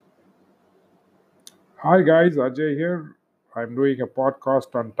Hi guys, Ajay here. I'm doing a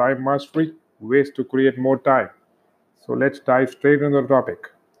podcast on time mastery, ways to create more time. So let's dive straight into the topic.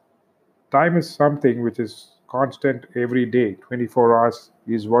 Time is something which is constant every day, 24 hours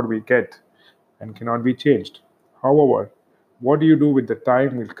is what we get and cannot be changed. However, what do you do with the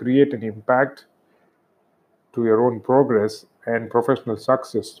time will create an impact to your own progress and professional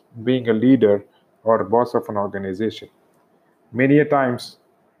success being a leader or a boss of an organization. Many a times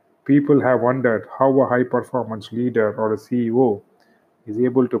people have wondered how a high performance leader or a CEO is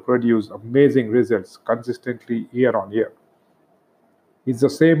able to produce amazing results consistently year on year. It's the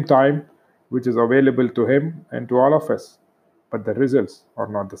same time which is available to him and to all of us, but the results are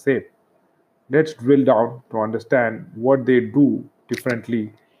not the same. Let's drill down to understand what they do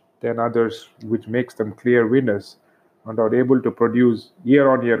differently than others, which makes them clear winners and are able to produce year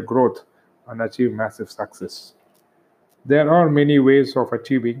on year growth and achieve massive success. There are many ways of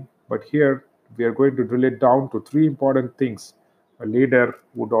achieving, but here we are going to drill it down to three important things a leader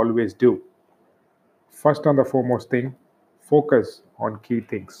would always do. First and the foremost thing, focus on key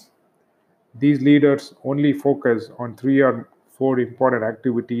things. These leaders only focus on three or four important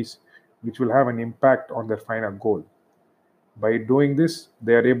activities which will have an impact on their final goal. By doing this,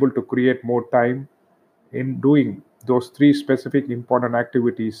 they are able to create more time in doing those three specific important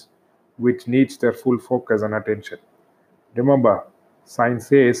activities which needs their full focus and attention. Remember, science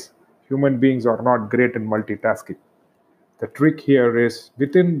says human beings are not great in multitasking. The trick here is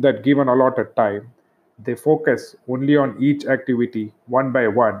within that given allotted time, they focus only on each activity one by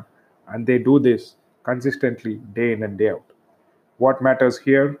one and they do this consistently day in and day out. What matters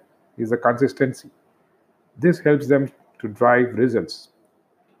here is the consistency. This helps them to drive results.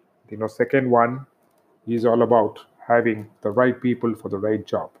 Second one is all about having the right people for the right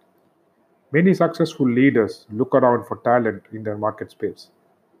job. Many successful leaders look around for talent in their market space.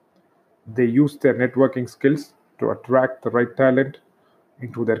 They use their networking skills to attract the right talent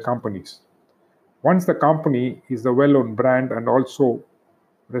into their companies. Once the company is a well known brand and also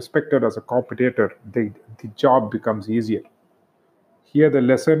respected as a competitor, the job becomes easier. Here, the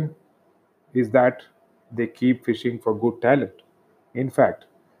lesson is that they keep fishing for good talent. In fact,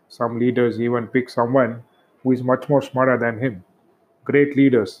 some leaders even pick someone who is much more smarter than him. Great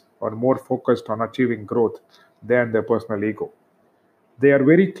leaders are more focused on achieving growth than their personal ego. They are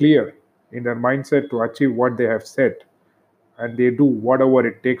very clear in their mindset to achieve what they have set and they do whatever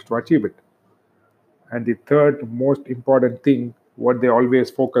it takes to achieve it. And the third most important thing, what they always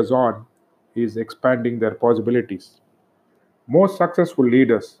focus on, is expanding their possibilities. Most successful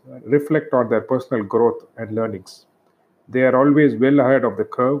leaders reflect on their personal growth and learnings. They are always well ahead of the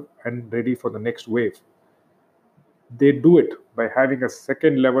curve and ready for the next wave. They do it by having a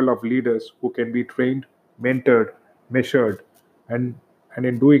second level of leaders who can be trained, mentored, measured, and, and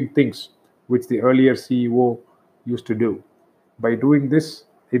in doing things which the earlier CEO used to do. By doing this,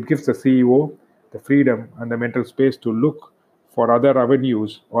 it gives the CEO the freedom and the mental space to look for other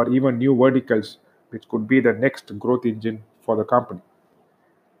avenues or even new verticals which could be the next growth engine for the company.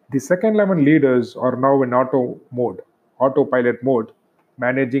 The second level leaders are now in autopilot mode,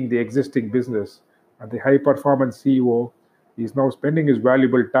 managing the existing business, and the high performance CEO is now spending his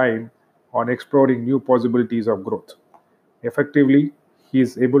valuable time on exploring new possibilities of growth. Effectively, he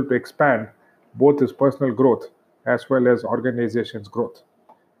is able to expand both his personal growth as well as organization's growth.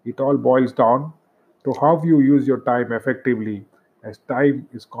 It all boils down to how you use your time effectively, as time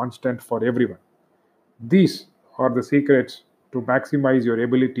is constant for everyone. These are the secrets to maximize your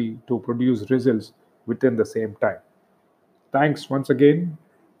ability to produce results within the same time. Thanks once again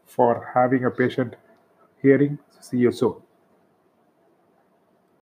for having a patient hearing. See you soon.